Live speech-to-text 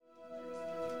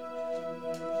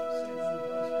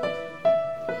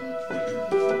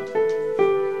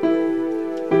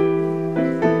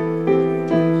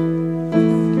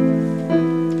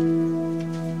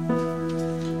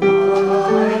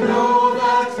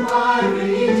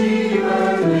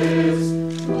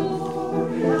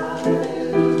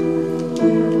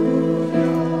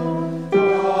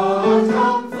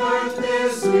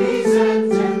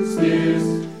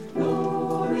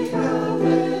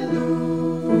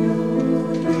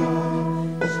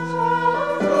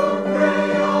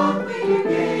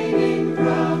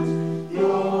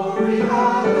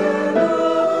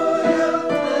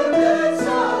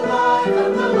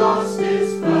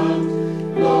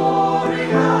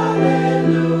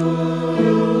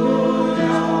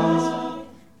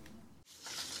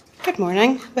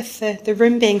morning. With the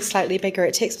room being slightly bigger,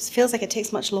 it feels like it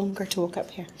takes much longer to walk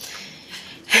up here.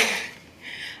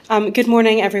 Good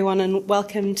morning, everyone, and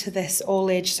welcome to this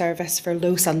all-age service for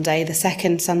Low Sunday, the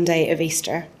second Sunday of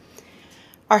Easter.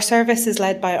 Our service is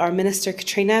led by our minister,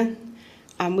 Katrina.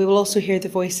 We will also hear the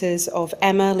voices of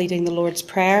Emma leading the Lord's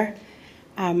Prayer,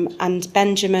 and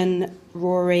Benjamin,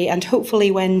 Rory, and hopefully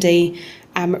Wendy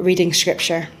reading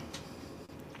scripture.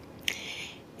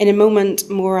 In a moment,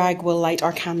 Morag will light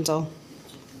our candle.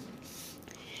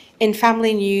 In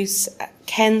family news,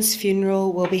 Ken's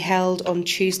funeral will be held on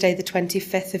Tuesday, the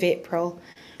 25th of April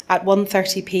at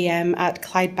 1:30 p.m. at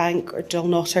Clydebank or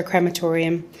Dalnotter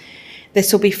Crematorium.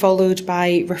 This will be followed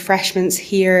by refreshments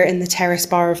here in the terrace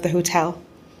bar of the hotel.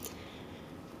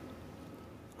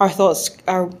 Our thoughts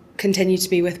continue to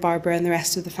be with Barbara and the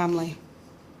rest of the family.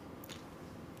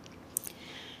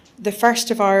 The first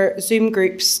of our Zoom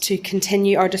groups to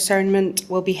continue our discernment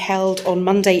will be held on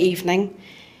Monday evening.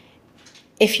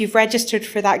 If you've registered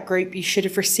for that group, you should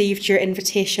have received your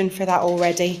invitation for that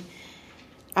already.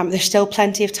 There's still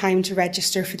plenty of time to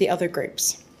register for the other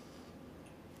groups.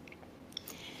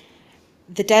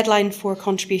 The deadline for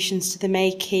contributions to the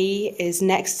May Key is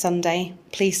next Sunday.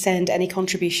 Please send any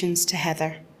contributions to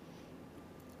Heather.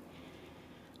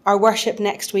 Our worship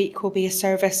next week will be a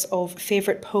service of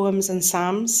favourite poems and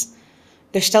psalms.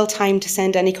 There's still time to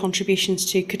send any contributions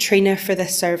to Katrina for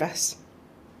this service.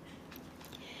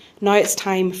 Now it's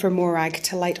time for Morag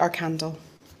to light our candle.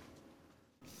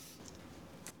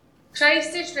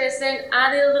 Christ is risen,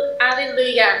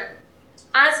 alleluia.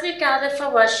 As we gather for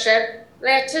worship,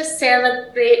 let us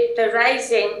celebrate the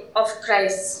rising of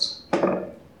Christ.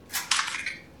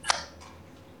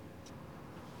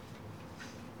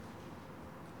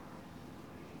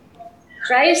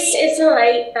 Christ is the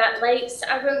light that lights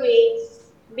our way.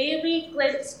 May we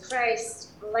glimpse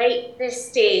Christ light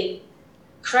this day.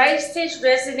 Christ is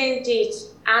risen indeed.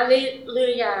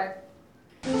 Alleluia.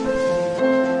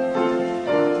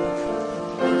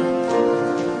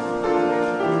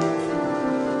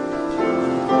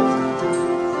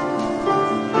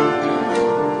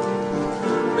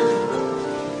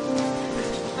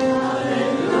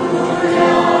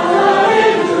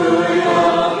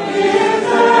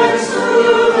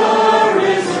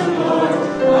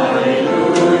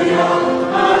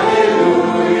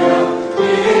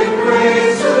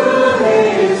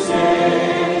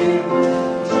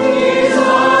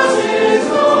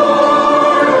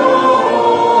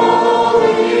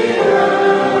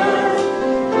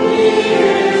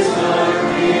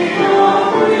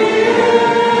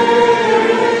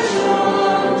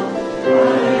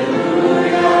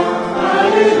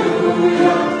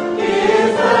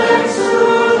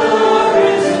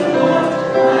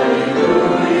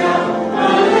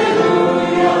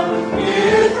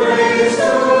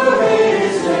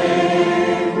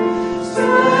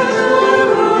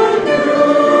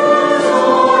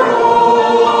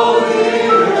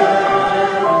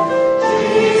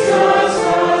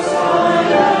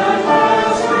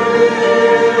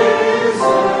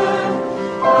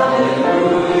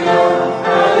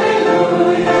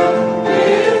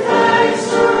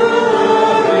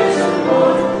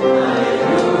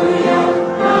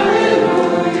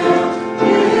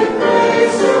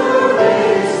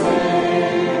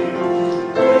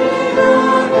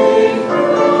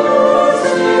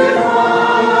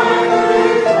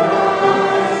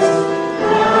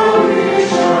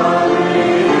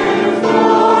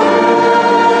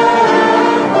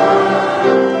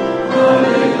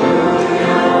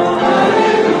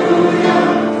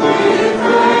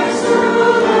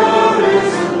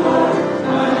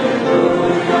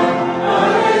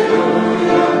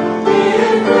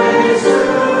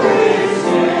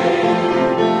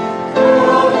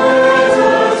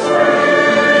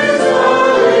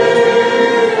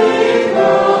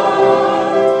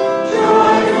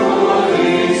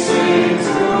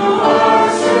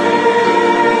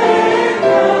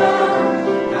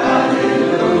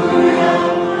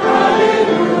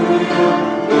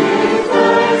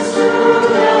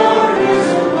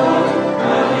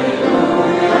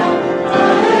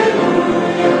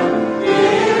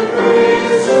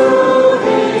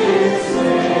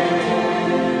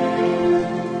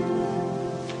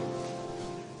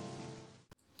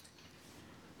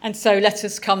 And so let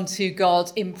us come to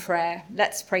God in prayer.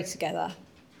 Let's pray together.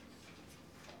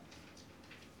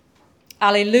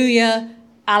 Alleluia,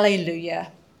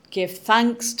 alleluia. Give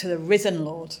thanks to the risen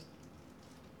Lord.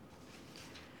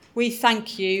 We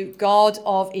thank you, God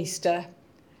of Easter,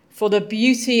 for the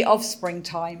beauty of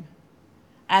springtime.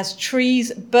 As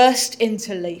trees burst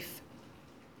into leaf,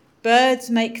 birds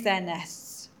make their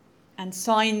nests, and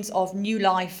signs of new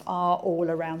life are all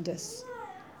around us.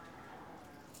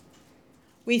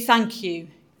 We thank you,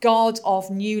 God of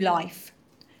new life,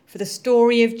 for the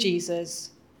story of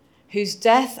Jesus, whose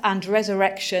death and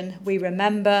resurrection we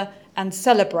remember and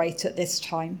celebrate at this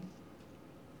time.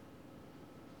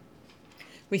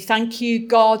 We thank you,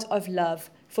 God of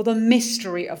love, for the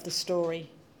mystery of the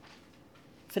story,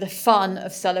 for the fun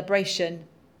of celebration,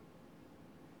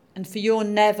 and for your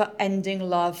never-ending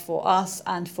love for us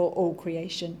and for all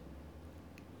creation.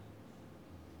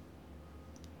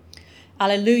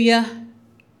 Alleluia,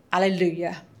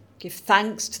 alleluia. Give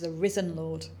thanks to the risen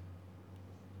Lord.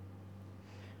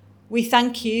 We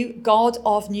thank you, God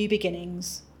of new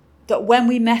beginnings, that when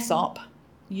we mess up,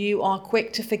 you are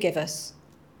quick to forgive us.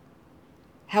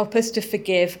 Help us to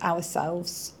forgive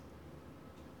ourselves.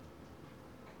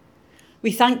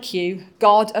 We thank you,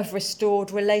 God of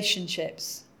restored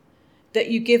relationships, that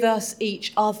you give us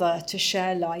each other to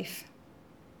share life.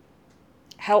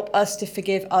 Help us to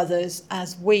forgive others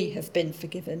as we have been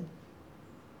forgiven.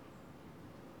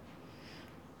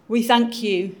 We thank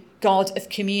you, God of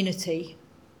community,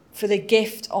 for the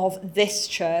gift of this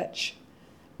church,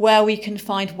 where we can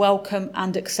find welcome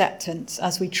and acceptance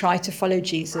as we try to follow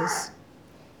Jesus.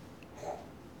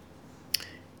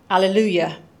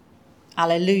 Alleluia,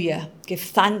 alleluia. Give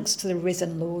thanks to the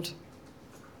risen Lord.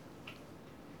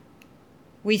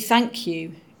 We thank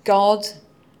you, God,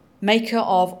 maker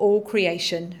of all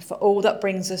creation, for all that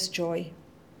brings us joy.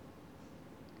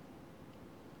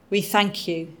 We thank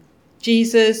you,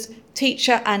 Jesus,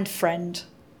 teacher and friend,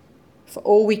 for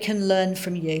all we can learn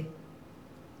from you.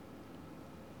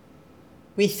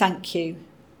 We thank you,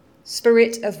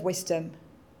 Spirit of wisdom,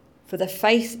 for the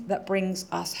faith that brings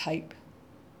us hope.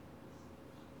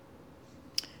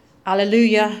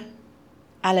 Alleluia,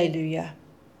 alleluia.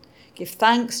 Give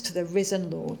thanks to the risen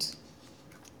Lord.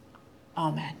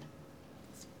 Amen.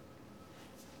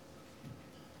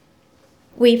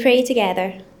 We pray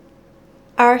together.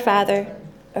 Our Father,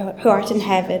 who art in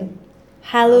heaven,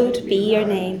 hallowed be your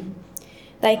name.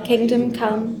 Thy kingdom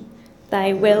come,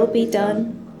 thy will be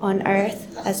done on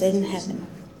earth as in heaven.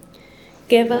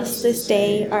 Give us this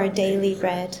day our daily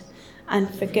bread,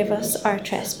 and forgive us our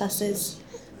trespasses,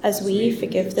 as we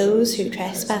forgive those who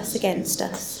trespass against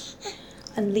us.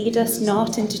 And lead us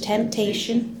not into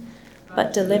temptation,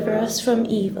 but deliver us from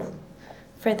evil.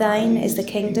 For thine is the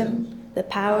kingdom, the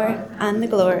power, and the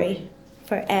glory,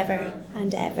 for ever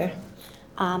and ever.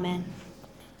 Amen.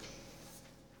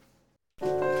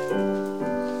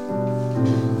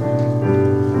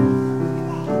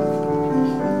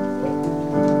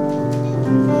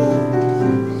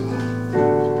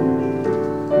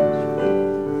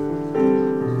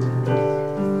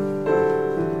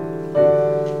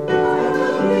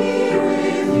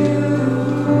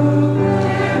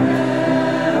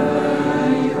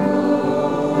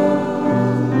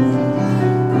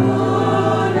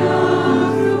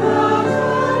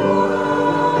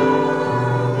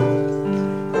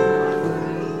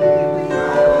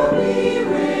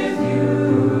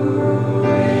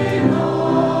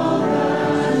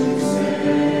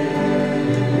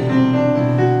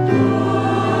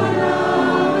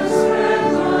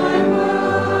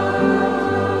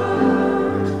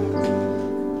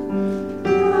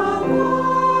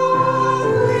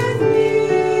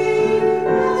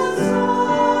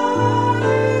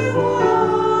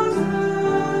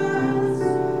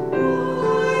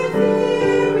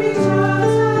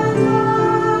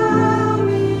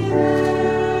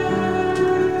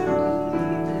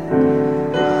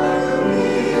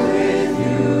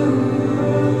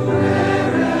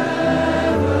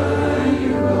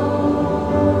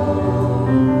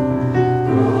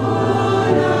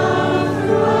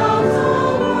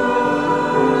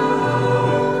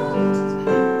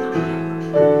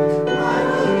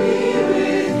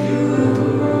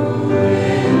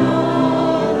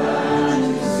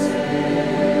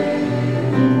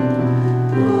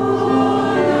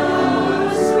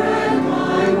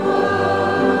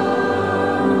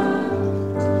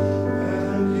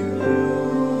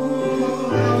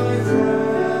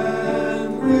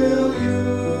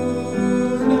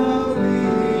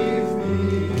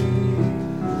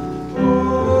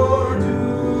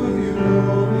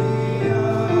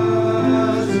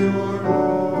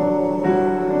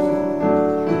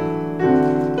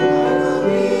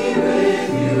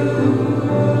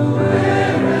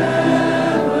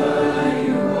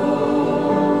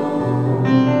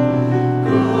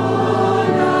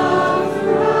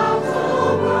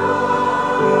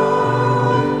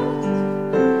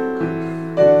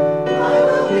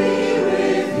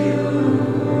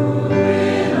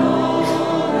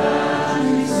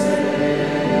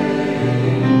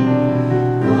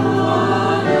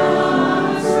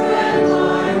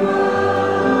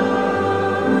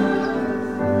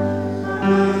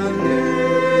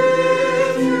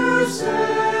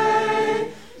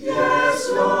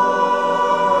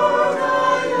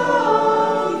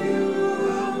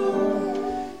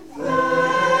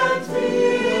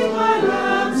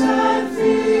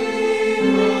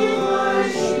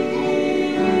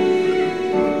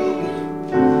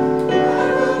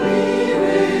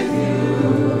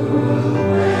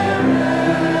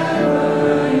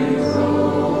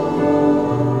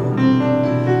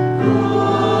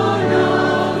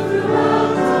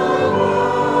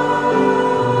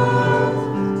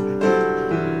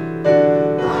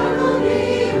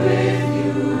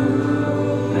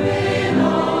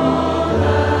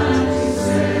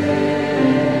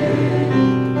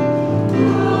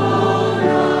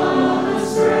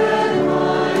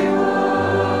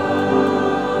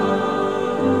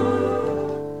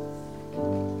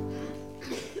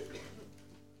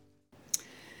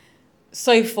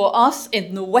 So for us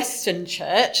in the Western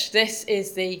Church, this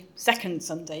is the second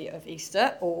Sunday of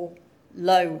Easter, or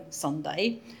Low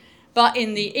Sunday. But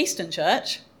in the Eastern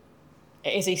Church,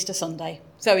 it is Easter Sunday.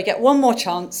 So we get one more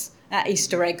chance at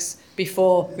Easter eggs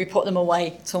before we put them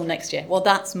away till next year. Well,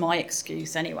 that's my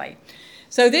excuse anyway.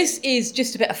 So this is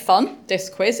just a bit of fun, this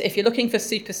quiz. If you're looking for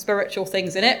super spiritual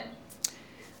things in it,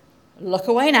 look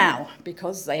away now,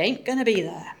 because they ain't going to be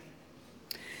there.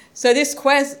 So this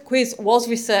quiz was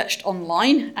researched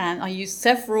online, and I used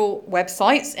several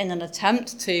websites in an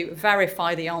attempt to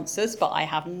verify the answers, but I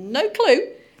have no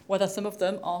clue whether some of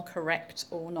them are correct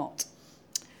or not.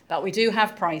 But we do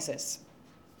have prizes.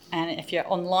 And if you're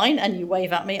online and you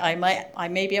wave at me, I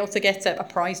may be able to get a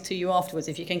prize to you afterwards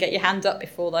if you can get your hand up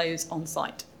before those on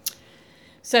site.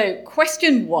 So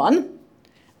question 1,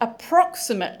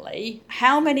 approximately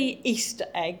how many Easter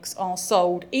eggs are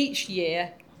sold each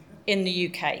year in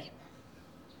the UK?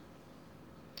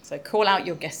 So call out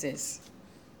your guesses.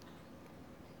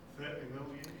 30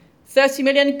 million. 30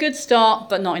 million, good start,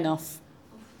 but not enough.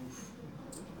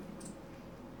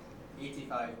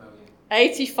 85 million.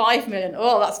 85 million.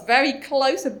 Oh, that's very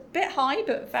close. A bit high,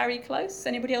 but very close.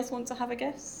 Anybody else want to have a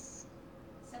guess?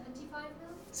 75 million?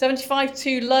 75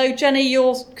 too low. Jenny,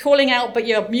 you're calling out, but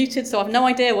you're muted, so I've no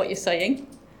idea what you're saying.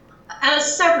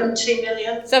 70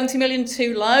 million. 70 million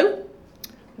too low.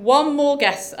 One more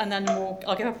guess, and then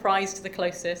I'll give a prize to the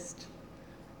closest.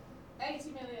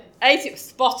 80 million. 80,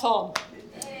 spot on.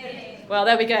 Yay. Well,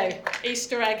 there we go.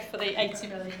 Easter egg for the 80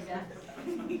 million. Yeah.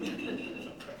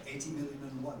 80 million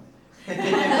and one.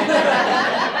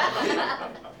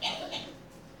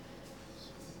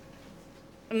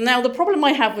 Now, the problem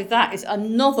I have with that is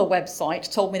another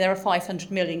website told me there are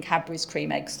 500 million Cadbury's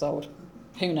cream eggs sold.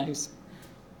 Who knows?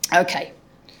 Okay.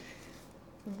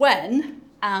 When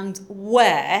and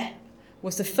where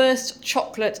was the first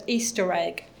chocolate Easter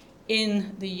egg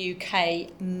in the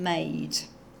UK made?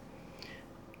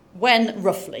 When,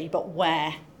 roughly, but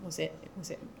where was it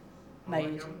made?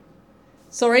 Birmingham.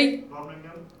 Sorry?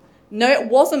 Birmingham. No, it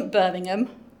wasn't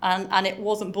Birmingham, and it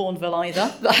wasn't Bourneville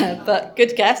either. But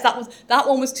good guess. That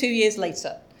one was 2 years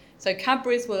later. So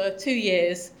Cadbury's were 2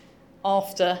 years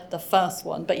after the first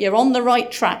one. But you're on the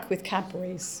right track with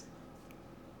Cadbury's.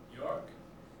 York.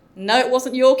 No, it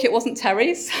wasn't York. It wasn't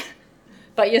Terry's.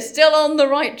 But you're still on the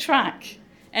right track.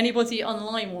 Anybody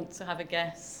online want to have a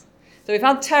guess? So we've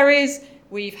had Terry's.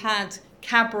 We've had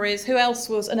Cadbury's. Who else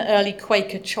was an early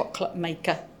Quaker chocolate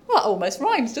maker? Well, that almost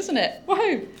rhymes, doesn't it?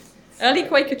 Woohoo! Early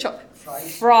Quaker chocolate.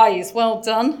 Fries. Well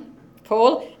done,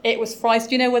 Paul. It was Fries.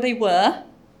 Do you know where they were?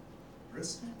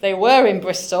 Bristol. They were in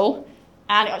Bristol.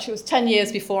 And it actually was 10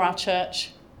 years before our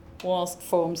church was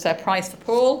formed. So prize for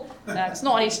Paul. It's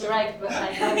not an Easter egg, but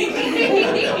It's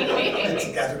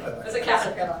a caterpillar. there's a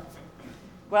caterpillar.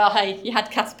 Well, hey, you had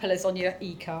caterpillars on your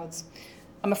e-cards.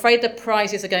 I'm afraid the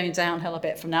prizes are going downhill a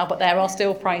bit from now, but there are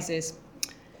still prizes.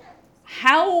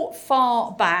 How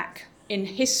far back in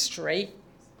history,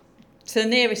 to the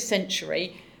nearest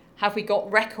century, have we got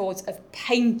records of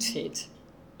painted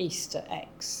Easter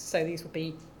eggs? So these would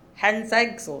be hen's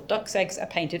eggs or duck's eggs that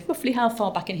are painted. Roughly how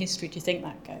far back in history do you think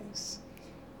that goes?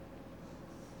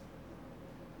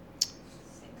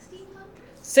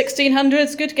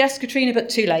 1600s, good guess, Katrina, but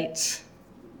too late.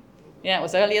 Yeah, it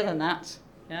was earlier than that.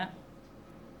 Yeah.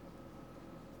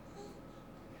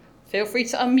 Feel free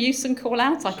to unmute and call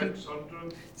out. 600.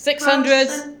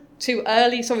 600s, too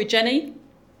early. Sorry, Jenny.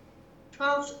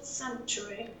 12th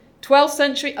century. 12th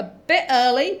century, a bit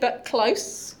early, but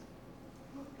close.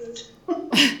 Good.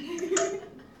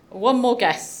 One more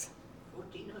guess.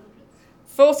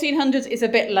 1400s. 1400s is a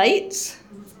bit late.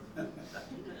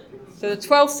 So the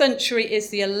 12th century is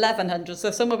the 1100s, so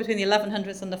somewhere between the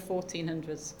 1100s and the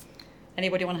 1400s.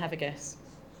 Anybody want to have a guess?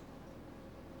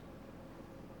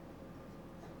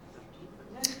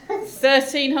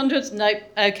 1300s? Nope.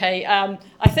 Okay. I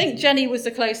think Jenny was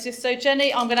the closest. So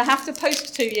Jenny, I'm going to have to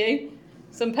post to you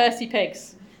some Percy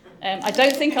Pigs. I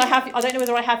don't know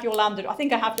whether I have your landed. I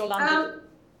think I have your landed.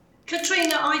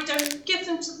 Katrina, I don't give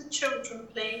them to the children,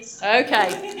 please.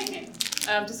 Okay.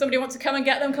 Does somebody want to come and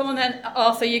get them? Come on then.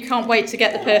 Arthur, you can't wait to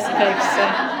get the Percy Pigs.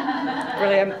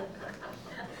 Brilliant.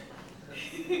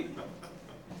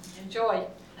 Enjoy.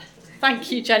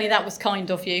 Thank you, Jenny. That was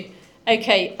kind of you.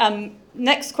 Okay.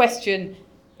 Next question.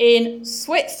 In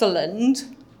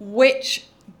Switzerland, which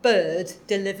bird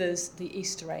delivers the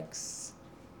Easter eggs?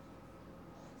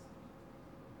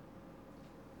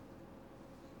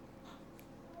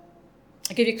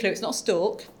 I'll give you a clue. It's not a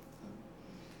stork.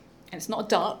 And it's not a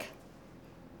duck.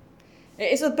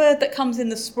 It is a bird that comes in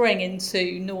the spring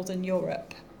into Northern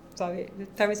Europe. So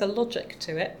there is a logic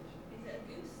to it. Is it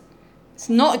a goose? It's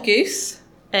not a goose.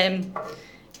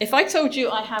 If I told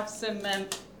you I have some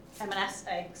M&S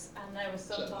eggs and there was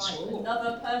some like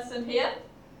another person here,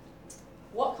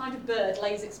 what kind of bird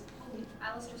lays its...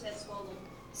 Alistair said swallow.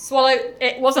 Swallow.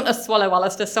 It wasn't a swallow,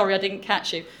 Alistair. Sorry, I didn't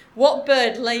catch you. What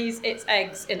bird lays its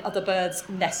eggs in other birds'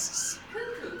 nests?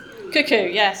 Cuckoo,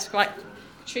 yes. Right.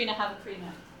 Katrina, have a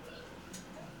prima.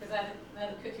 Because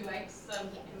they're the cuckoo eggs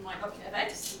in my bucket of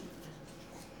eggs.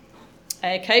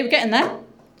 Okay, we're getting there.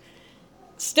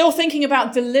 Still thinking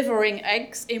about delivering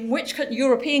eggs. In which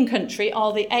European country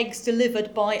are the eggs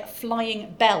delivered by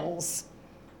flying bells?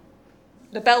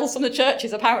 The bells from the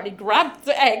churches apparently grab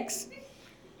the eggs,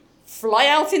 fly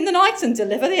out in the night and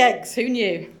deliver the eggs. Who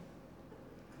knew?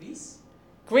 Greece?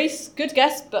 Greece, good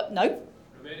guess, but no.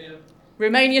 Romania?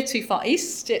 Romania, too far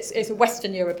east. It's a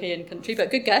Western European country,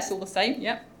 but good guess all the same,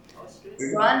 yep.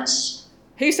 France.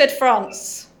 Who said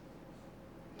France?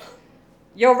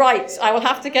 You're right. I'll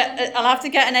have to get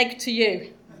an egg to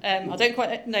you. I don't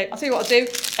quite know. I'll tell you what I'll do.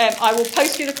 I will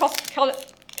post you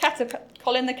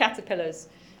Colin the caterpillars.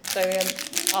 So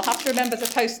I'll have to remember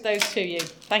to post those to you.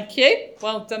 Thank you.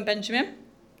 Well done, Benjamin.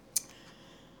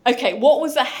 Okay, what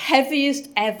was the heaviest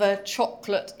ever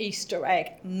chocolate Easter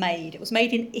egg made? It was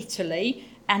made in Italy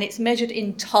and it's measured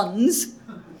in tons,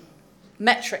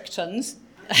 metric tons,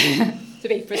 to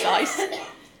be precise.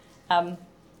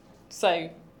 So,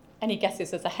 any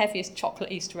guesses as the heaviest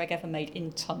chocolate Easter egg ever made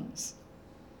in tons?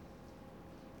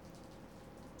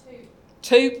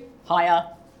 2. Higher.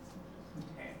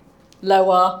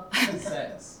 Lower.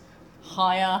 6.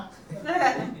 Higher.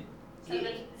 7.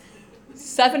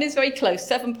 7 is very close.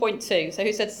 7.2. So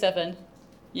who said 7?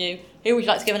 You. Who would you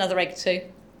like to give another egg to?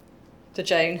 To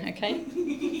Joan, okay?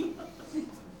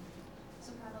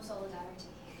 Soprano solidarity.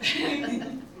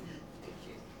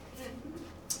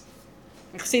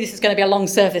 I can see this is going to be a long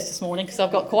service this morning because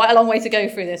I've got quite a long way to go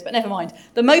through this, but never mind.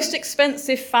 The most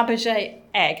expensive Fabergé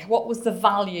egg, what was the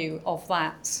value of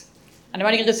that? And I'm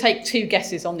only going to take 2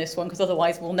 guesses on this one because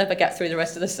otherwise we'll never get through the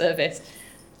rest of the service.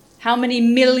 How many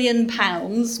million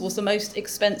pounds was the most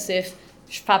expensive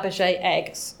Fabergé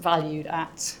eggs valued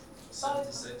at?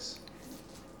 76.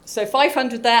 So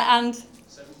 500 there and...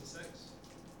 76.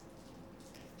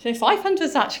 So 500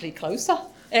 is actually closer.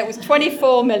 It was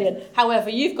 24 million. However,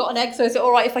 you've got an egg, so is it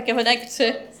all right if I give an egg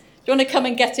to... Do you want to come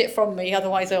and get it from me?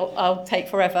 Otherwise I'll take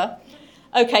forever.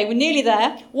 Okay, we're nearly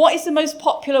there. What is the most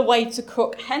popular way to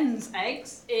cook hen's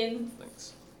eggs in...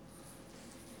 Thanks.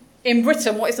 In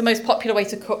Britain, what is the most popular way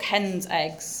to cook hen's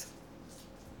eggs?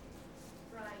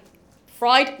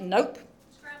 Fried? Nope.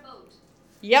 Scrambled.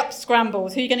 Yep,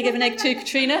 scrambled. Who are you going to give an egg to,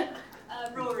 Katrina?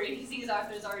 Rory, he sees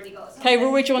Arthur's already got some. Okay,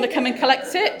 Rory, do you want to come and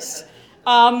collect it?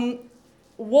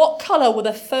 What colour were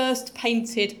the first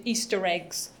painted Easter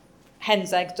eggs,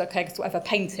 hen's eggs, duck eggs, whatever,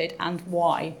 painted, and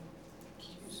why?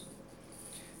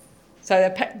 So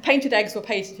the painted eggs were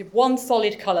painted one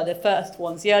solid colour, the first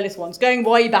ones, the earliest ones, going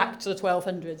way back to the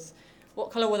 1200s. What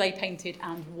colour were they painted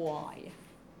and why?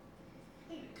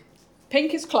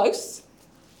 Pink is close.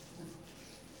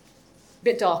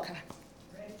 Bit darker.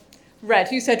 Red.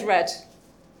 Who said red?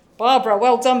 Barbara.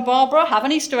 Well done, Barbara. Have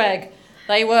an Easter egg.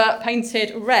 They were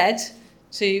painted red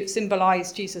to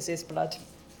symbolise Jesus' blood.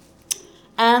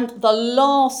 And the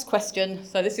last question,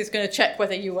 so this is going to check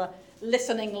whether you were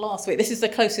listening last week. This is the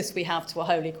closest we have to a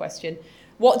holy question.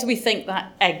 What do we think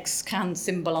that eggs can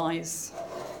symbolise?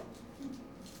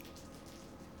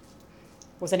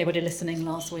 Was anybody listening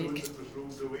last week? Stone that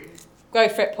was rolled away. Go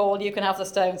for it, Paul. You can have the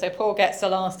stone. So Paul gets the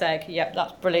last egg. Yep,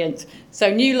 that's brilliant.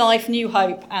 So new life, new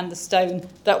hope, and the stone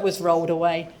that was rolled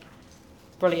away.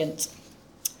 Brilliant.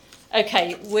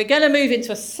 Okay, we're going to move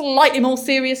into a slightly more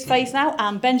serious phase now,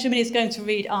 and Benjamin is going to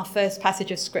read our first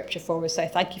passage of scripture for us. So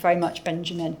thank you very much,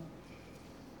 Benjamin.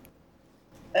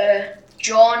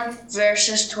 John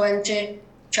verses 20,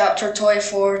 chapter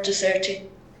 24 to 30.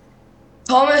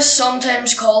 Thomas,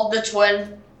 sometimes called the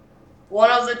twin,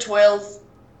 one of the 12,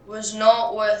 was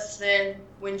not with them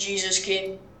when Jesus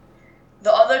came.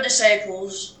 The other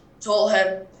disciples told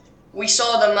him, "We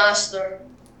saw the Master."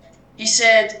 He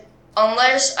said,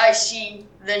 "Unless I see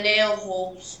the nail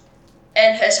holes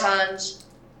in his hands,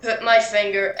 put my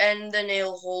finger in the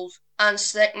nail hole, and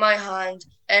stick my hand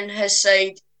in his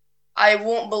side, I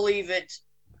won't believe it."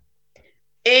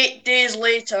 8 days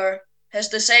later, his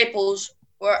disciples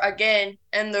were again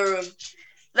in the room.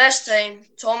 This time,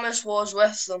 Thomas was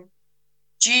with them.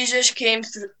 Jesus came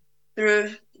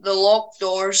through the locked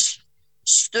doors,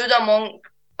 stood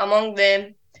among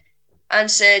them, and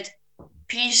said,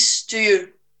 "Peace to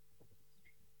you."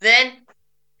 Then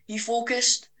he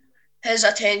focused his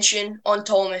attention on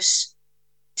Thomas.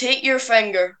 "Take your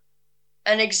finger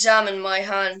and examine my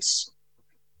hands.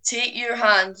 Take your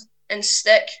hand and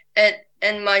stick it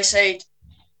in my side.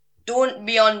 Don't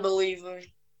be unbelieving.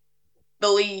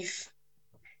 Believe.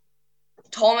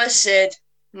 Thomas said,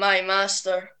 My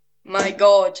Master, my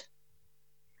God.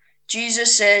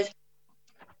 Jesus said,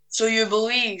 So you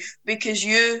believe because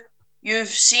you've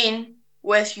seen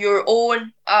with your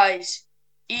own eyes.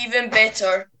 Even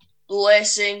better,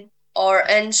 blessing are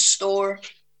in store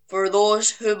for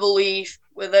those who believe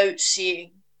without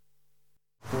seeing.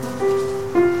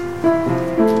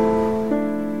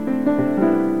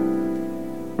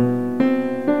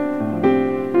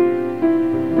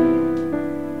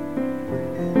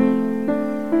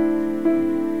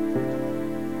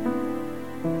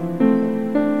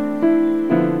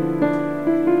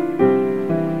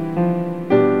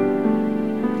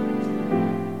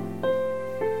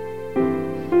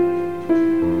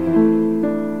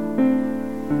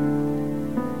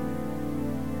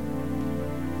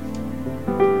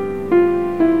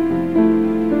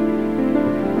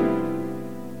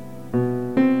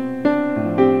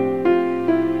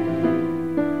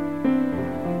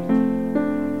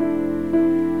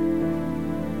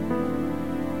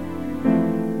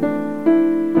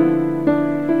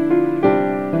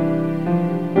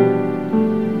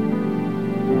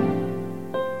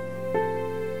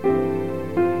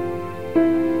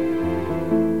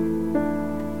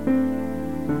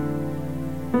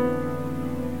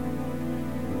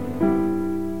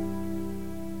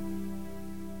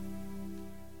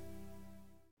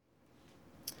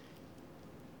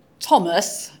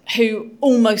 Thomas, who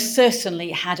almost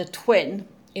certainly had a twin,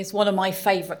 is one of my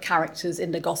favourite characters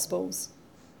in the Gospels.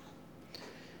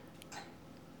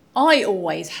 I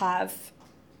always have,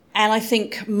 and I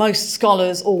think most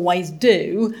scholars always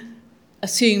do,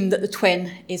 assume that the twin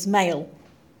is male,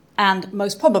 and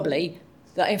most probably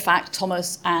that in fact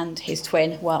Thomas and his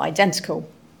twin were identical.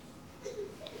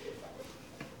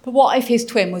 But what if his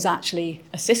twin was actually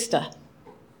a sister?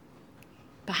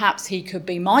 Perhaps he could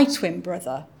be my twin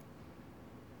brother.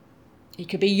 He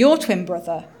could be your twin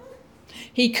brother.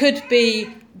 He could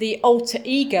be the alter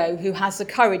ego who has the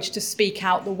courage to speak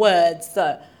out the words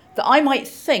that I might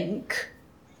think,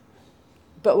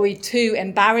 but we're too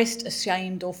embarrassed,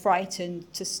 ashamed, or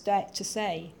frightened to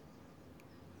say.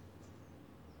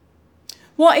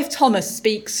 What if Thomas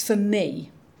speaks for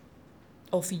me,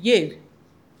 or for you,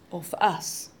 or for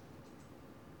us?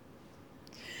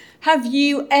 Have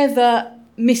you ever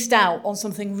missed out on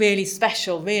something really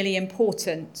special, really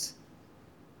important?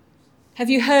 Have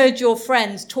you heard your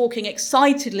friends talking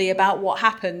excitedly about what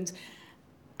happened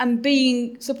and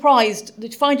being surprised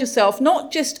that you find yourself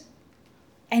not just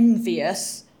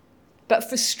envious, but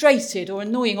frustrated or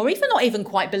annoying, or even not even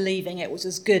quite believing it was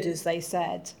as good as they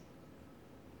said?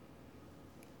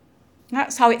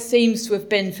 That's how it seems to have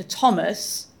been for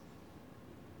Thomas,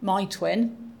 my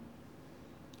twin,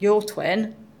 your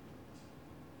twin,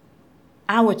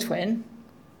 our twin.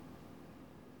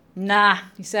 Nah,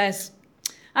 he says,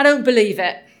 I don't believe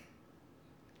it.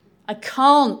 I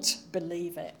can't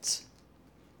believe it.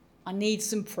 I need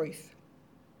some proof.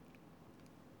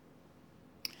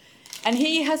 And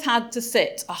he has had to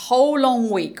sit a whole long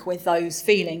week with those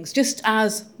feelings, just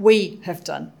as we have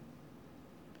done.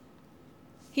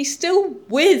 He's still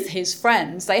with his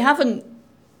friends. They haven't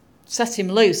set him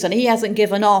loose and he hasn't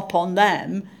given up on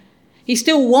them. He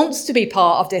still wants to be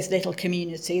part of this little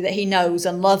community that he knows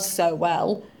and loves so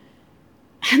well.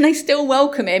 And they still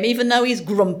welcome him, even though he's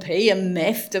grumpy and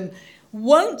miffed and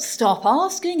won't stop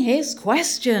asking his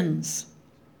questions.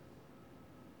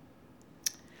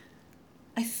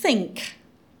 I think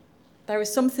there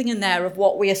is something in there of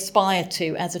what we aspire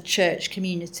to as a church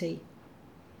community.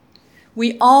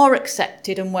 We are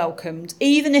accepted and welcomed,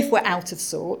 even if we're out of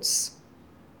sorts,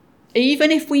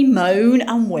 even if we moan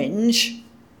and whinge,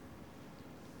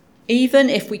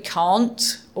 even if we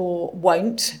can't or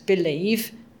won't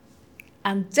believe,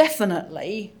 and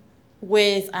definitely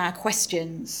with our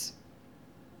questions.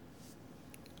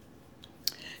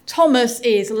 Thomas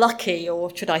is lucky, or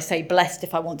should I say blessed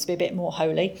if I want to be a bit more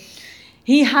holy.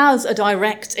 He has a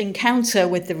direct encounter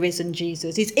with the risen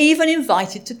Jesus. He's even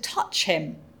invited to touch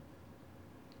him,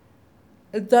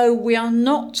 though we are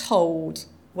not told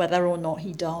whether or not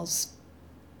he does.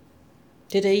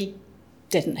 Did he?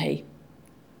 Didn't he?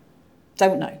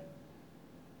 Don't know.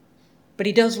 But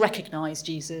he does recognise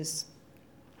Jesus.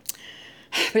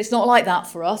 But it's not like that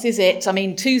for us, is it? I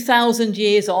mean, 2,000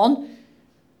 years on,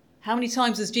 how many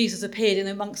times has Jesus appeared in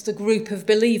amongst a group of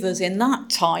believers in that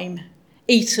time,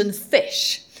 eaten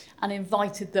fish and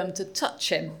invited them to touch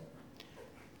him?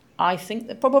 I think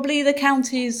that probably the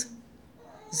count is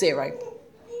 0.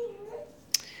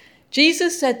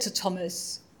 Jesus said to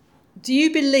Thomas, Do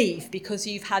you believe because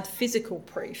you've had physical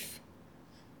proof?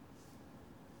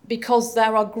 Because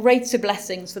there are greater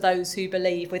blessings for those who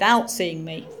believe without seeing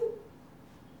me.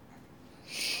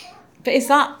 But is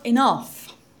that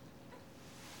enough?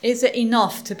 Is it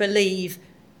enough to believe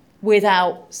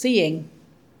without seeing?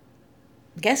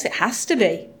 I guess it has to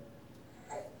be.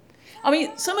 I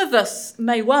mean, some of us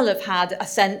may well have had a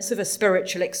sense of a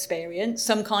spiritual experience,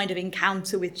 some kind of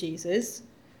encounter with Jesus.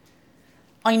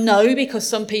 I know because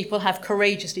some people have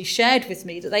courageously shared with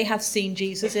me that they have seen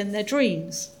Jesus in their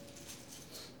dreams.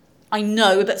 I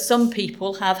know that some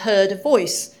people have heard a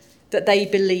voice that they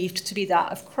believed to be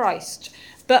that of Christ.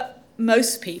 But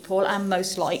most people, and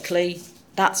most likely,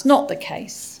 that's not the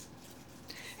case.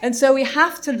 And so we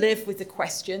have to live with the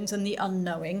questions and the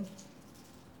unknowing.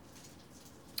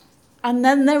 And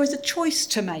then there is a choice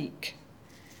to make.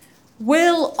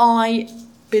 Will I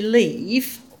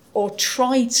believe or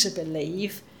try to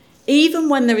believe, even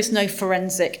when there is no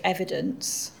forensic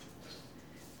evidence,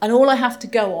 and all I have to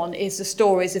go on is the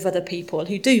stories of other people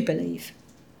who do believe?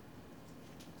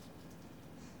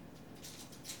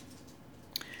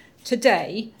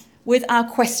 Today, with our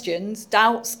questions,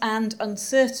 doubts, and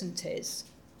uncertainties,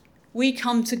 we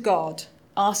come to God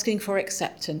asking for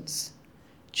acceptance,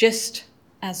 just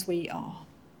as we are.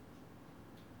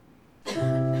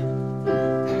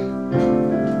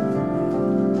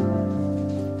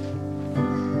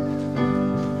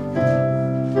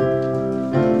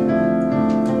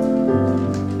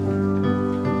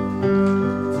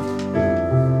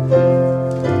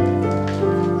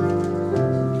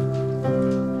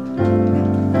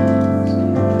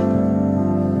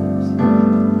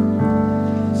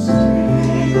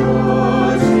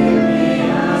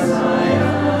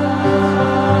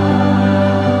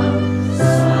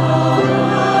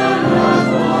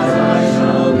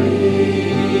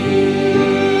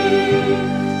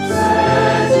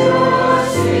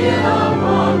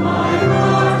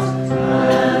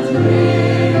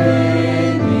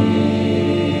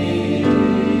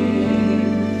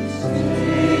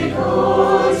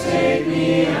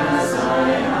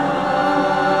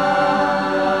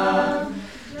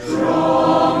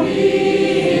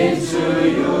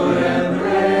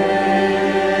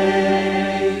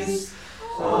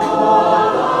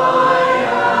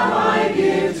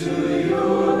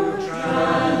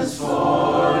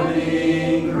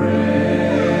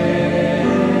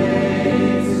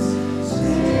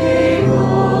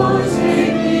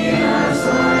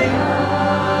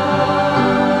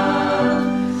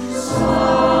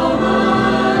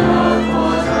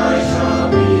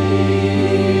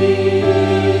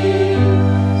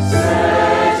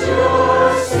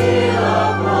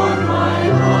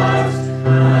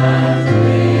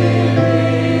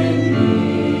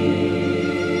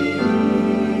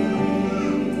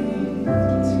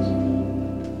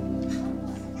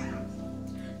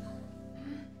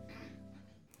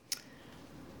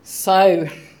 So,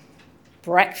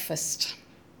 breakfast.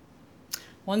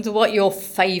 Wonder what your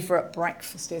favourite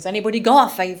breakfast is. Anybody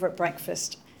got a favourite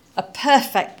breakfast? A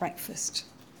perfect breakfast?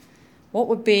 What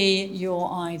would be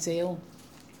your ideal?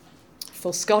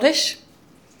 Full Scottish?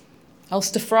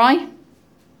 Ulster fry?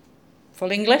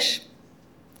 Full English?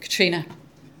 Katrina?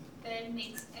 Ben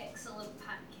makes excellent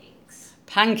pancakes.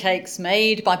 Pancakes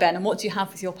made by Ben. And what do you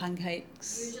have with your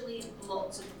pancakes? Usually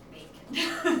lots of bacon.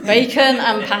 Bacon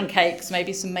and pancakes,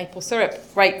 maybe some maple syrup.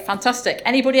 Great, fantastic.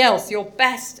 Anybody else? Your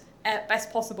best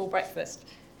possible breakfast?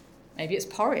 Maybe it's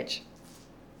porridge.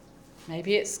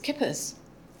 Maybe it's kippers.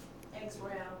 Eggs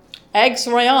Royale. Eggs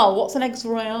Royale. What's an eggs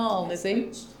Royale, Lizzie?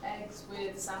 Poached eggs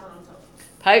with salmon on top.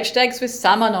 Poached eggs with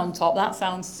salmon on top. That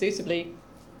sounds suitably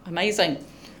amazing.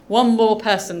 One more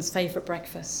person's favourite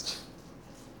breakfast.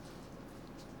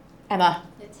 Emma?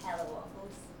 Nutella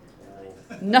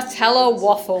waffles. Nutella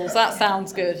waffles. That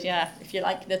sounds good, yeah. If you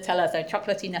like Nutella, so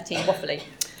chocolatey, nutty, waffly.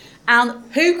 And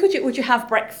who would you have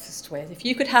breakfast with? If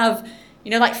you could have,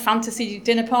 like fantasy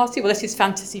dinner party, well, this is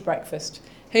fantasy breakfast.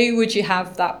 Who would you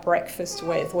have that breakfast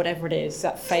with, whatever it is,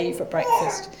 that favourite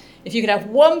breakfast? If you could have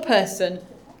one person,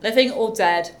 living or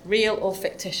dead, real or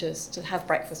fictitious, to have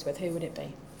breakfast with, who would it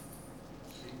be?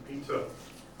 St. Peter.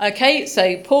 Okay,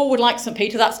 so Paul would like St.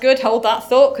 Peter. That's good. Hold that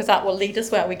thought, because that will lead us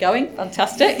where we're going.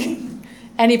 Fantastic.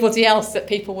 Anybody else that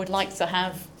people would like to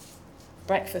have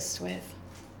breakfast with?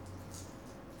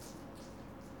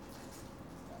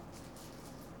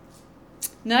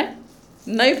 No?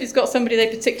 Nobody's got somebody they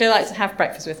particularly like to have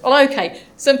breakfast with. Oh, okay,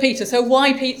 St. Peter. So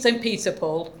why St. Peter,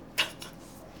 Paul?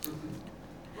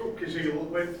 Well, because he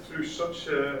went through such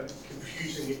a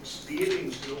confusing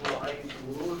experience, highs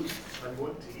and lows, and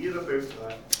want to hear about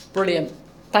that. Brilliant.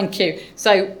 Thank you.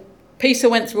 So Peter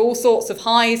went through all sorts of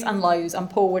highs and lows, and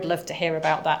Paul would love to hear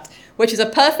about that, which is a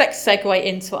perfect segue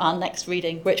into our next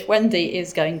reading, which Wendy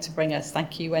is going to bring us.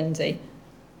 Thank you, Wendy.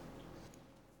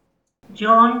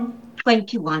 John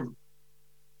 21.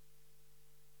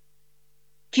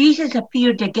 Jesus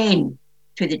appeared again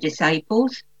to the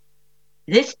disciples,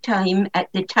 this time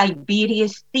at the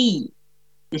Tiberias Sea,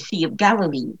 the Sea of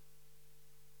Galilee.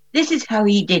 This is how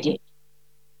he did it.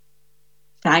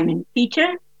 Simon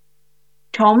Peter,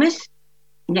 Thomas,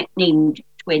 nicknamed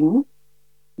Twin,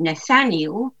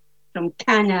 Nathanael from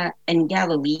Cana in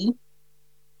Galilee,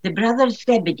 the brothers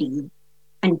Zebedee,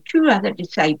 and 2 other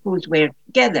disciples were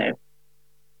together.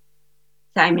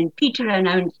 Simon Peter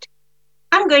announced,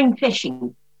 "I'm going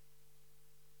fishing."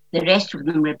 The rest of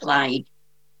them replied,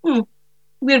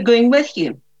 "We're going with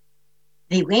you."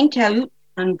 They went out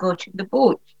and got in the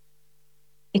boat.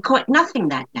 They caught nothing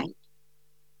that night.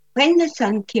 When the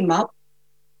sun came up,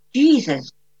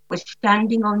 Jesus was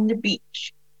standing on the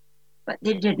beach, but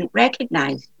they didn't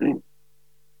recognize him.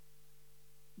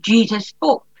 Jesus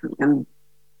spoke to them.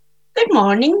 "Good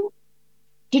morning.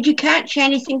 Did you catch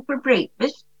anything for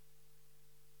breakfast?"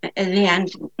 They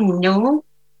answered, "No."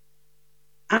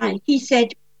 He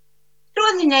said,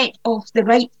 "Throw the net off the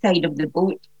right side of the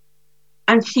boat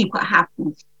and see what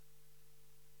happens."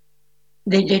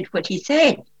 They did what he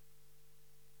said.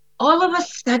 All of a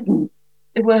sudden,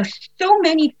 there were so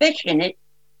many fish in it,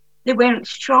 they weren't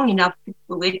strong enough to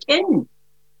pull it in.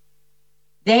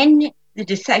 Then the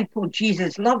disciple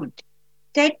Jesus loved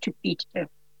said to Peter,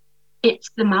 "It's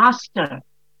the Master."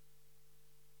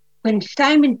 When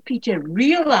Simon Peter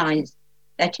realized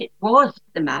that it was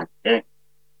the Master,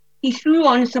 he threw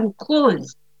on some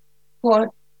clothes,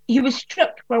 for he was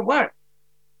stripped for work,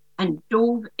 and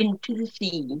dove into the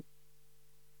sea.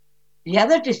 The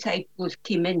other disciples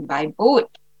came in by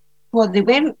boat, for they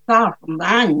weren't far from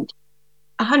land,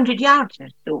 100 yards or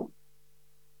so,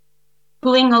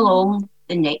 pulling along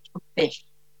the net of fish.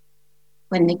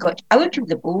 When they got out of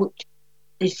the boat,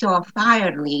 they saw a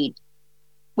fire laid,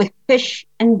 with fish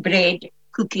and bread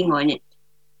cooking on it.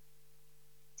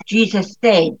 Jesus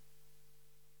said,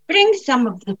 "Bring some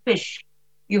of the fish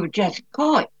you've just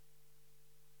caught."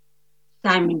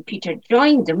 Simon Peter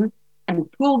joined them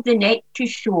and pulled the net to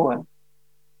shore.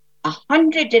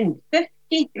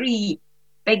 153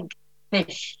 big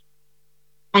fish.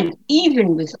 And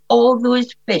even with all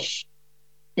those fish,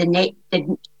 the net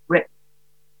didn't rip.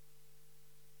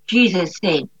 Jesus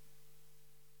said,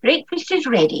 "Breakfast is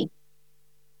ready."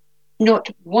 Not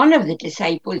one of the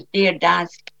disciples dared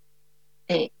ask,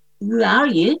 "Who are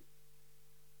you?"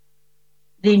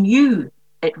 They knew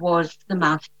it was the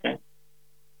Master.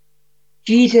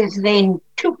 Jesus then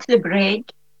took the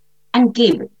bread and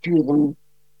gave it to them.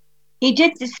 He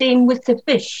did the same with the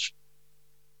fish.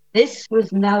 This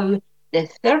was now the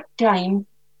 3rd time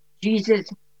Jesus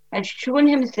had shown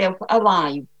himself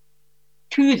alive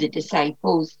to the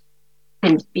disciples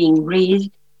since being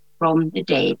raised from the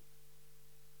dead.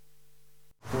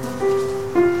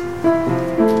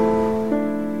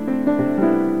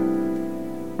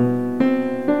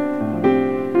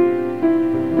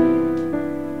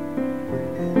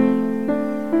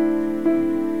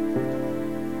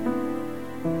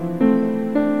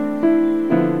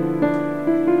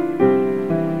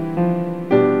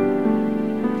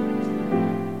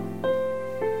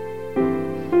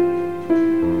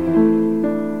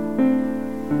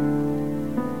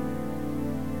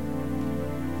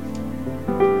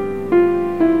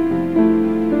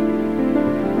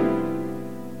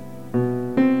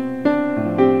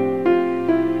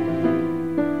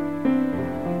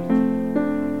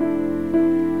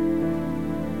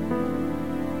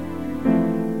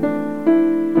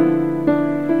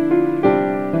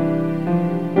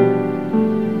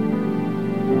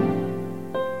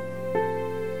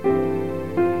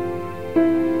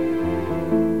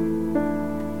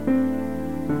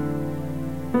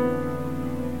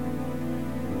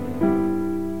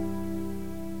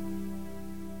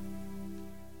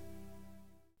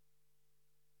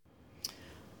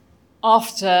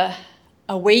 After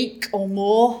a week or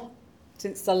more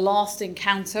since the last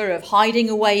encounter of hiding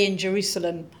away in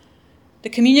Jerusalem, the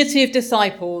community of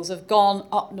disciples have gone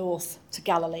up north to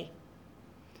Galilee.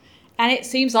 And it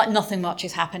seems like nothing much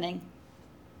is happening.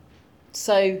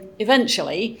 So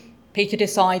eventually, Peter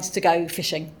decides to go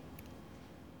fishing.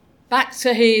 Back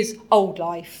to his old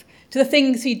life, to the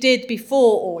things he did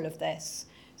before all of this.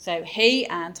 So he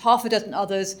and half a dozen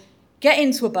others get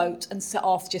into a boat and set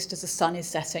off just as the sun is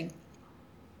setting.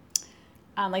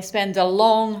 And they spend a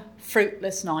long,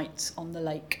 fruitless night on the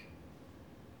lake.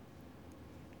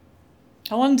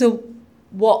 I wonder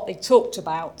what they talked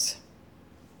about.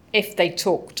 if they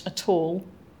talked at all,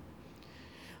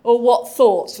 or what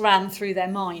thoughts ran through their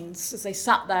minds as they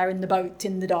sat there in the boat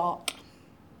in the dark.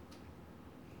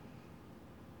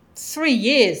 3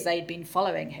 years they'd been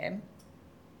following him.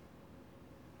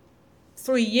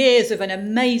 3 years of an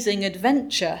amazing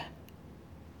adventure.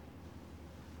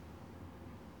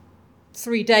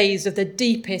 3 days of the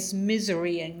deepest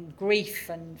misery and grief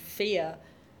and fear.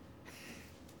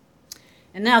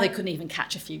 And now they couldn't even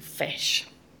catch a few fish.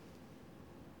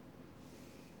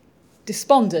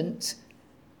 Despondent,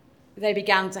 they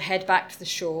began to head back to the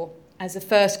shore as the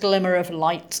first glimmer of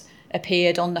light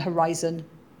appeared on the horizon.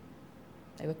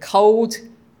 They were cold,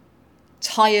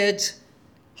 tired,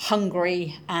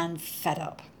 hungry, and fed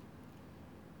up.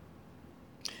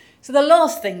 So the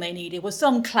last thing they needed was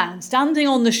some clown standing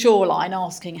on the shoreline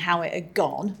asking how it had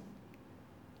gone,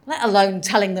 let alone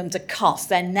telling them to cast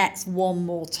their nets one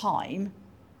more time.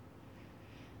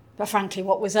 But frankly,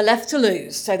 what was there left to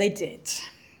lose? So they did.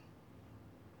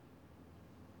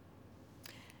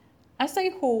 As they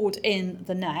hauled in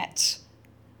the net,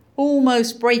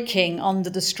 almost breaking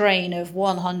under the strain of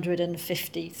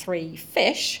 153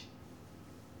 fish,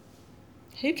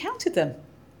 who counted them?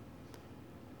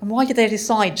 And why did they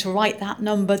decide to write that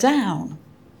number down?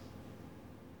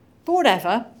 But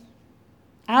whatever,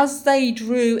 as they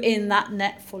drew in that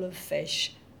net full of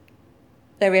fish,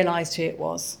 they realised who it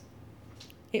was.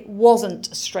 It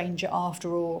wasn't a stranger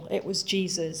after all, it was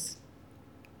Jesus.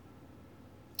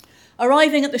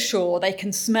 Arriving at the shore, they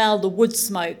can smell the wood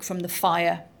smoke from the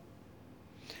fire,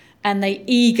 and they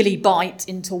eagerly bite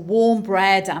into warm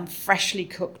bread and freshly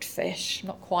cooked fish.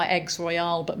 Not quite eggs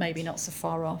royale, but maybe not so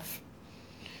far off.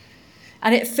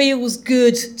 And it feels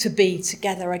good to be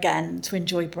together again, to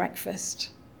enjoy breakfast.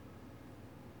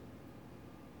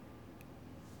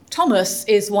 Thomas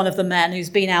is one of the men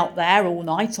who's been out there all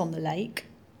night on the lake.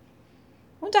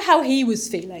 I wonder how he was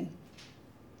feeling.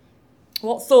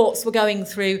 What thoughts were going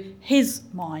through his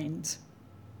mind.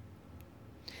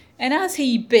 And as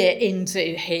he bit into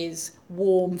his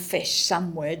warm fish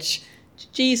sandwich,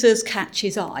 did Jesus catch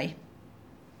his eye?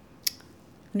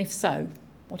 And if so,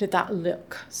 what did that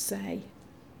look say?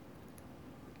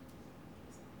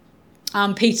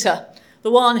 And Peter,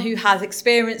 the one who has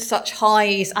experienced such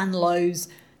highs and lows,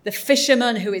 the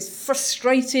fisherman who is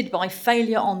frustrated by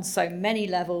failure on so many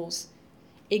levels,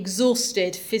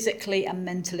 exhausted physically and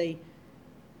mentally,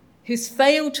 who's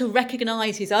failed to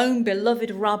recognise his own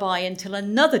beloved rabbi until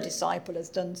another disciple has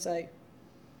done so.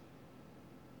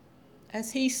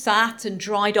 As he sat and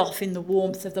dried off in the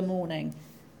warmth of the morning,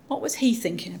 what was he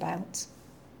thinking about?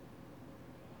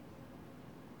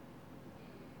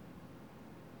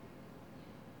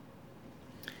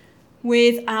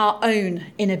 With our own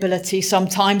inability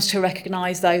sometimes to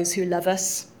recognise those who love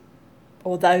us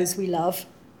or those we love,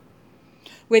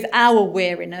 with our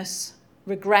weariness,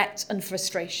 regret and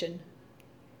frustration,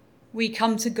 we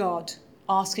come to God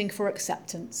asking for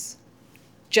acceptance,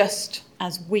 just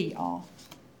as we are.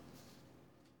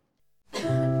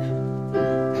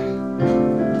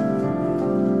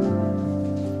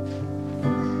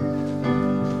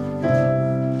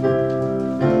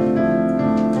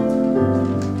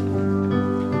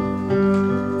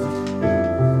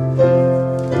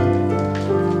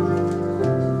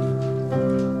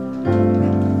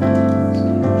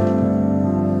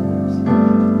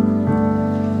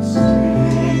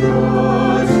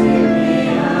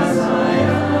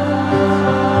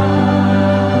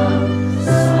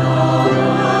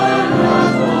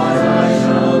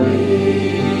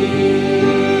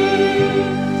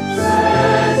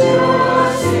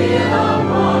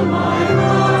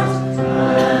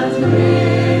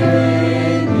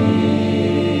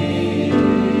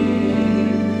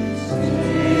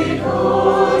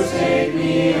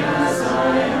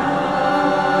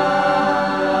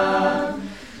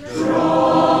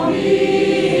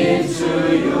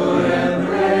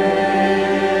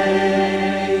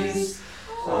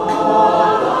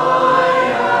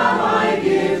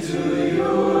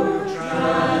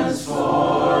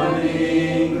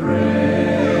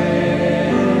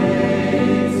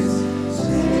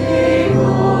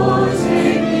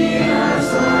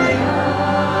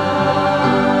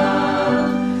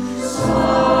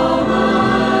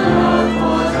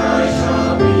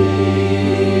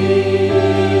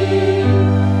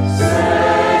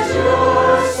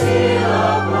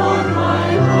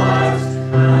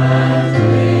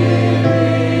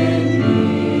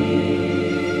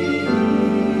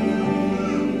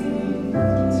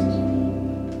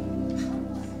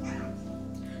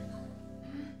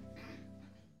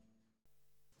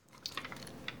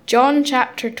 John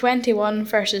chapter 21,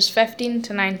 verses 15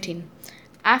 to 19.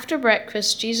 After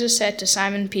breakfast, Jesus said to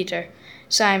Simon Peter,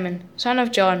 Simon, son of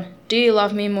John, do you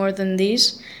love me more than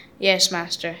these? Yes,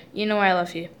 Master, you know I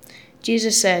love you.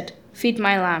 Jesus said, Feed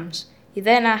my lambs. He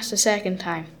then asked a second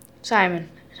time, Simon,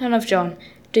 son of John,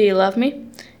 do you love me?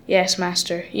 Yes,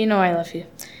 Master, you know I love you.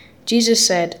 Jesus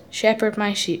said, Shepherd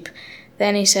my sheep.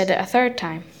 Then he said it a third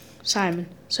time, Simon,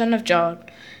 son of John,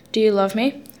 do you love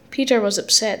me? Peter was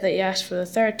upset that he asked for the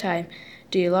third time,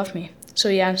 Do you love me? So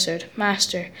he answered,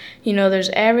 Master, you know there's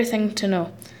everything to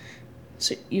know.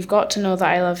 So you've got to know that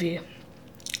I love you.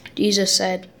 Jesus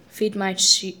said, Feed my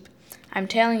sheep. I'm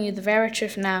telling you the very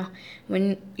truth now.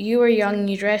 When you were young,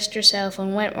 you dressed yourself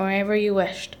and went wherever you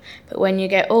wished. But when you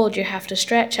get old, you have to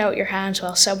stretch out your hands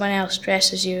while someone else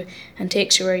dresses you and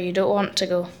takes you where you don't want to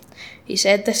go. He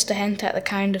said this to hint at the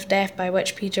kind of death by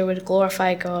which Peter would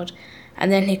glorify God.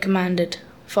 And then he commanded,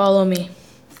 Follow me.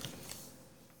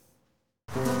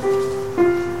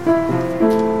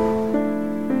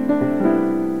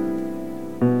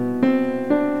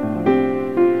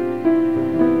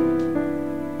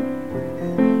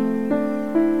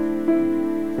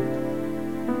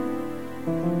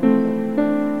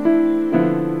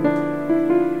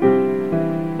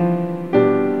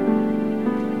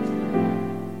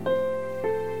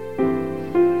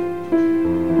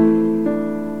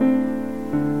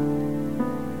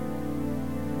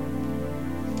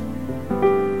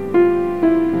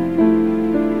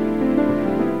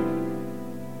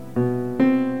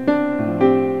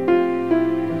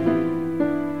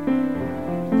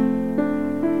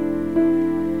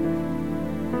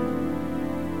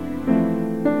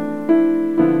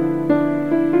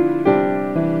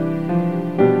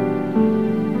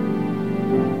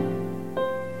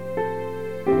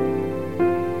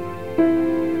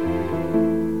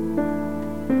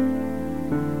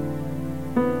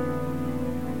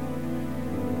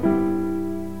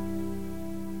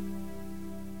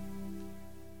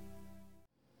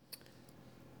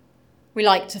 We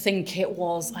like to think it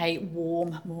was a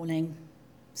warm morning,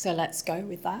 so let's go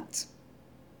with that.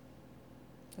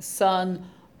 The sun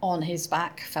on his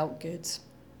back felt good.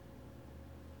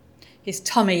 His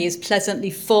tummy is pleasantly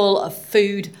full of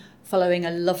food following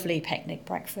a lovely picnic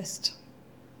breakfast.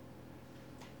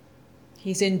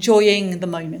 He's enjoying the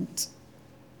moment.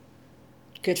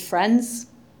 Good friends,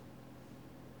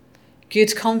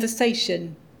 good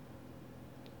conversation,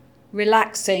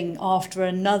 relaxing after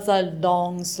another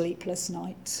long sleepless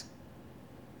night.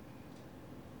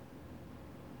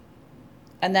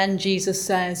 And then Jesus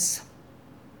says,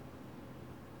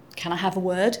 Can I have a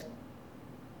word?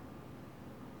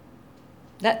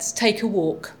 Let's take a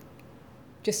walk,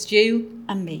 just you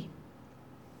and me.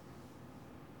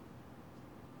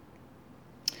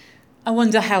 I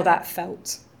wonder how that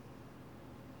felt.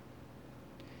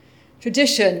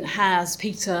 Tradition has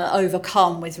Peter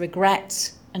overcome with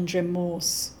regret and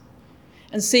remorse,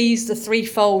 and sees the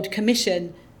threefold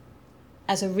commission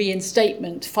as a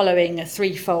reinstatement following a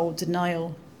threefold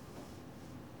denial.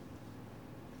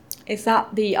 Is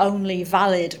that the only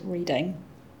valid reading?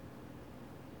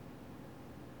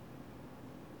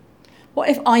 What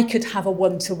if I could have a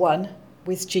one-to-one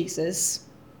with Jesus?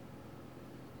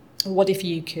 What if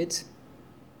you could?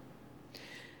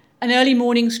 An early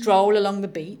morning stroll along the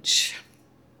beach,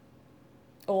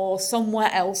 or somewhere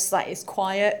else that is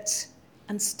quiet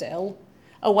and still,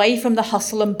 away from the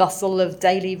hustle and bustle of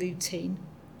daily routine.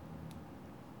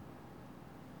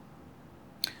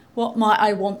 What might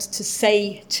I want to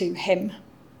say to him,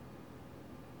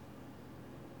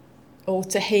 or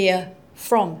to hear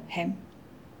from him?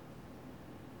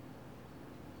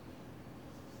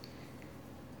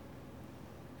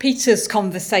 Peter's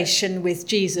conversation with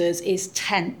Jesus is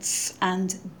tense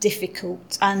and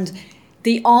difficult, and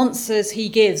the answers he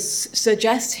gives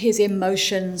suggest his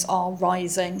emotions are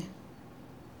rising.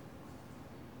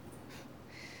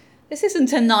 This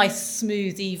isn't a nice,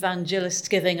 smooth evangelist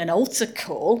giving an altar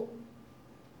call.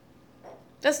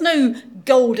 There's no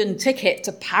golden ticket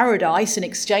to paradise in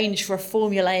exchange for a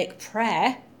formulaic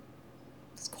prayer.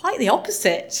 It's quite the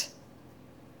opposite.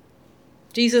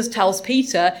 Jesus tells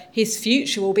Peter his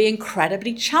future will be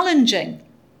incredibly challenging,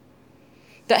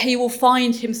 that he will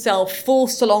find himself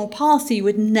forced along paths he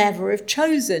would never have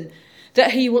chosen,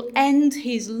 that he will end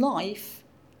his life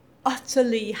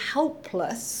utterly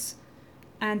helpless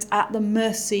and at the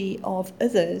mercy of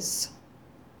others.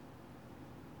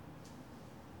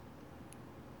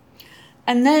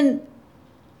 And then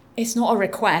it's not a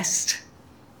request.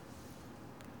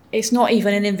 It's not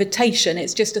even an invitation.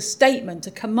 It's just a statement,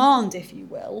 a command, if you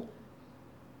will.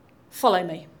 Follow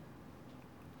me.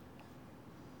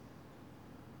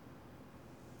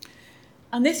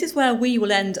 And this is where we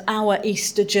will end our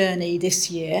Easter journey this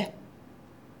year,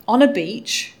 on a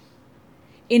beach,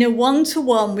 in a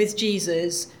one-to-one with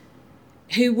Jesus,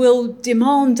 who will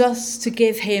demand us to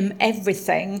give him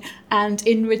everything and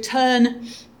in return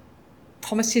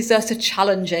promises us a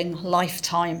challenging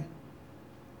lifetime.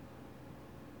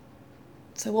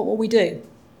 So what will we do?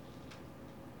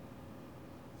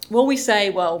 Will we say,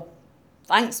 well,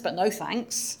 thanks, but no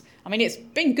thanks? I mean, it's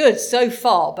been good so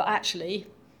far, but actually,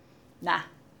 nah.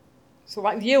 It's all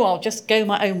right with you, I'll just go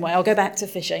my own way. I'll go back to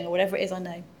fishing or whatever it is I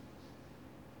know.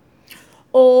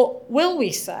 Or will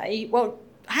we say, well,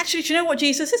 actually, do you know what,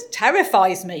 Jesus? This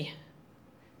terrifies me.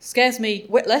 Scares me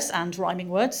witless and rhyming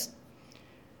words.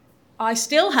 I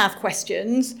still have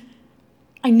questions.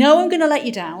 I know I'm going to let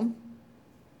you down.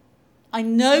 I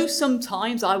know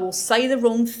sometimes I will say the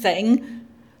wrong thing,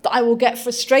 that I will get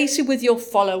frustrated with your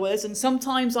followers, and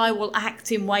sometimes I will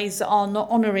act in ways that are not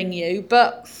honouring you,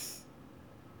 but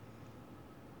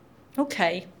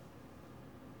okay,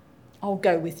 I'll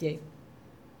go with you.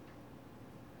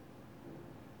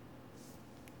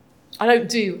 I don't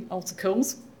do altar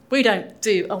calls. We don't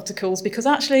do altar calls because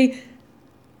actually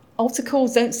altar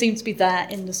calls don't seem to be there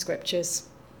in the scriptures.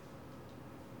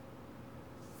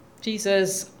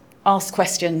 Jesus asked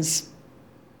questions.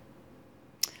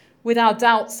 With our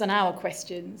doubts and our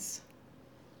questions,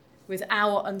 with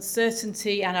our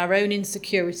uncertainty and our own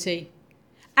insecurity,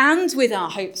 and with our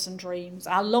hopes and dreams,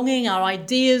 our longing, our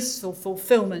ideas for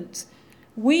fulfillment,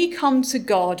 we come to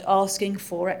God asking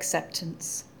for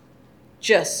acceptance,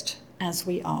 just as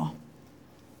we are.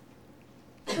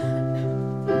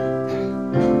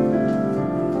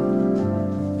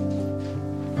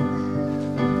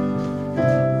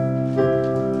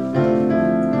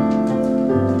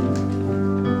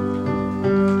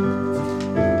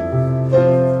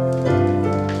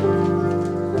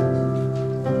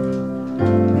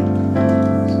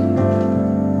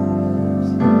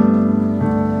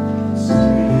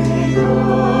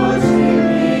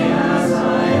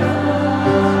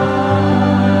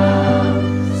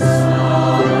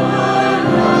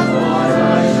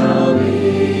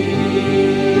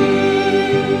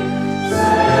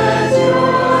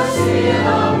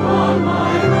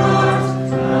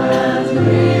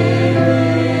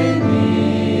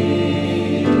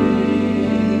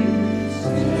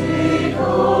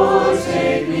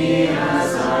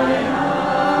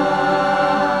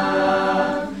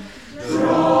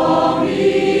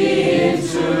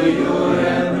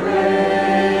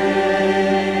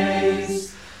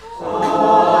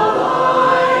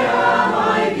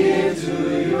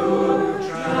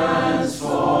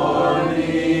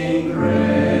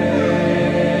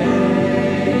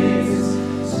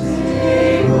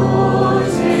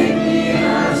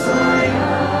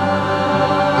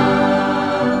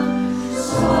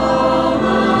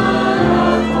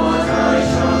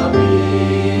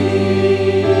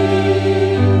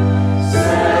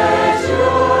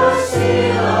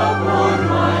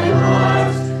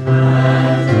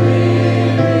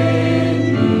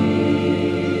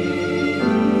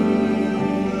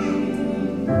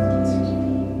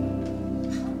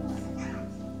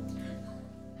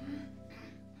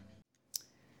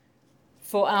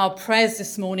 For our prayers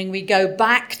this morning, we go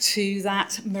back to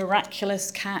that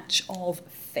miraculous catch of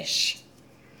fish.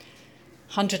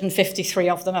 153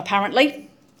 of them, apparently.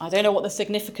 I don't know what the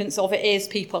significance of it is.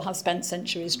 People have spent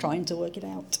centuries trying to work it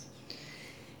out.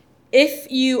 If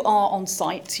you are on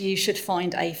site, you should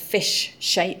find a fish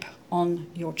shape on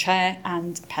your chair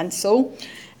and pencil.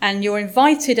 And you're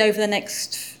invited over the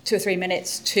next 2 or 3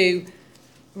 minutes to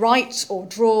write or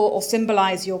draw or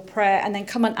symbolise your prayer and then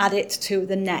come and add it to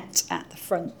the net at the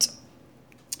front.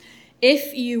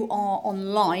 If you are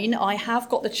online, I have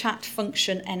got the chat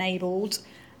function enabled.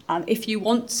 If you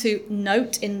want to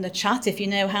note in the chat, if you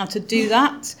know how to do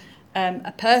that,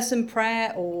 a person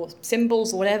prayer or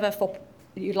symbols or whatever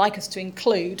you'd like us to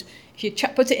include, if you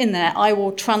put it in there, I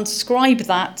will transcribe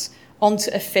that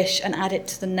onto a fish and add it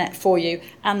to the net for you.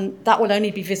 And that will only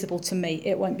be visible to me.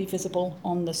 It won't be visible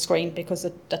on the screen because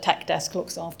the tech desk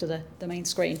looks after the main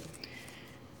screen.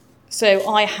 So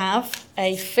I have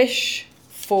a fish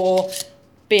for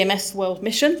BMS World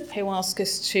Mission, who ask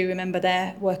us to remember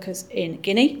their workers in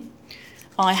Guinea.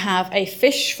 I have a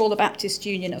fish for the Baptist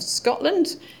Union of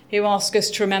Scotland, who ask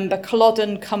us to remember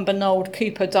Culloden, Cumbernauld,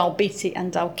 Cooper, Dalbeattie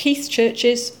and Dalkeith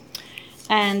churches.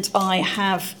 And I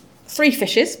have 3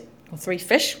 fishes, or 3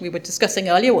 fish. We were discussing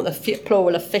earlier what the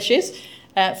plural of fish is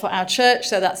for our church.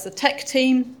 So that's the tech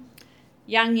team,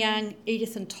 Yang Yang,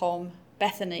 Edith and Tom,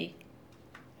 Bethany,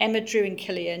 Emma, Drew and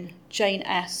Killian, Jane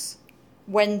S,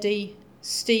 Wendy,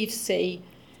 Steve C,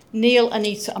 Neil,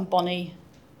 Anita and Bonnie,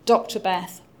 Dr.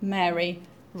 Beth, Mary,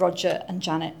 Roger and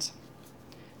Janet.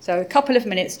 So a couple of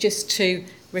minutes just to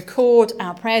record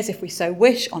our prayers if we so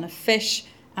wish on a fish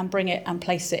and bring it and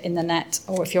place it in the net.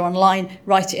 Or if you're online,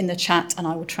 write it in the chat and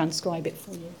I will transcribe it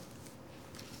for you.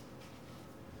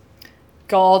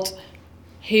 God,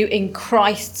 who in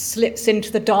Christ slips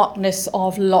into the darkness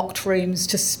of locked rooms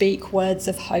to speak words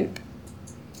of hope.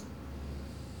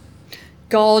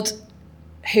 God,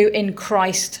 who in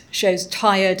Christ shows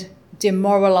tired,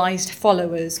 demoralised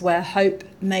followers where hope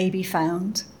may be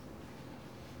found.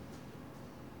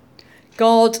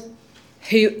 God,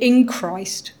 who in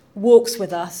Christ walks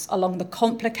with us along the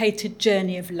complicated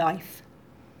journey of life.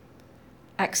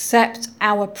 Accept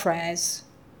our prayers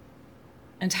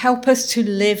and help us to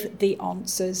live the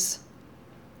answers.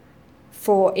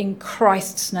 For in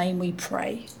Christ's name we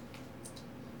pray.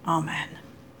 Amen.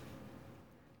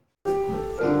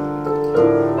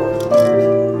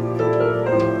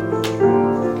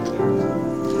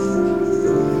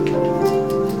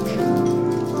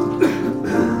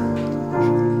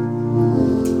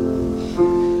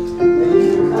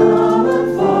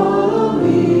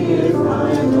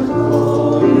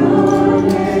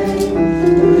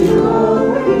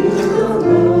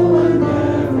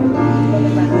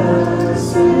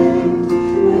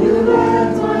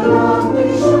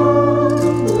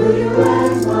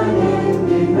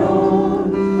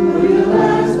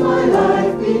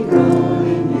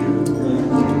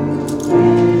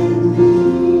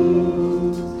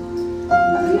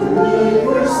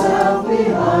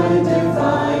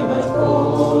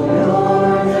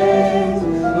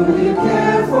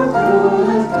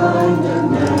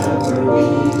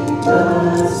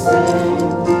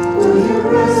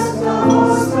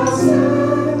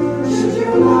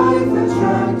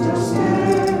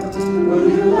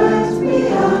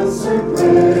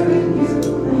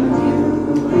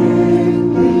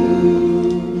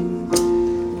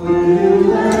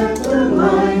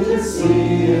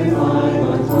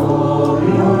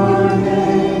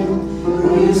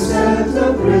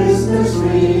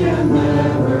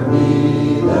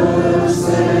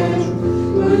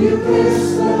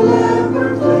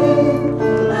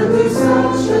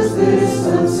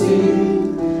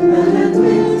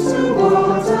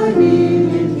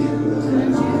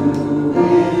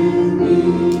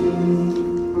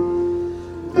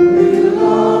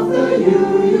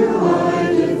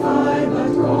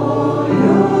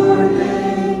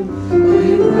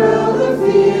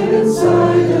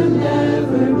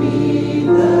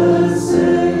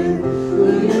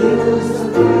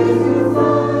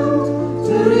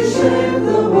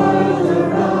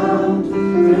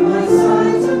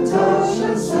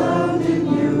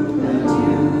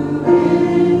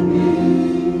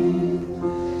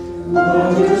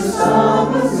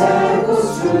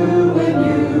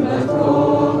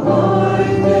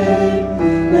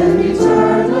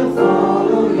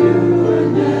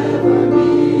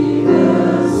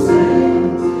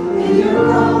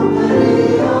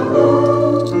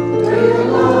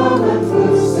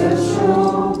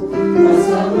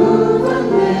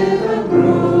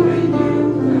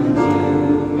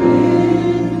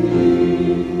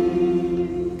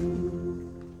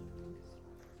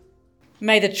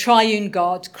 May the triune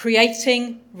God,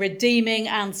 creating, redeeming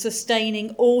and sustaining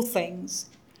all things,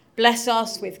 bless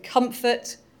us with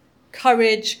comfort,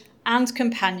 courage and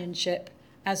companionship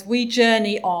as we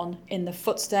journey on in the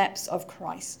footsteps of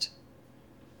Christ.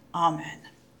 Amen.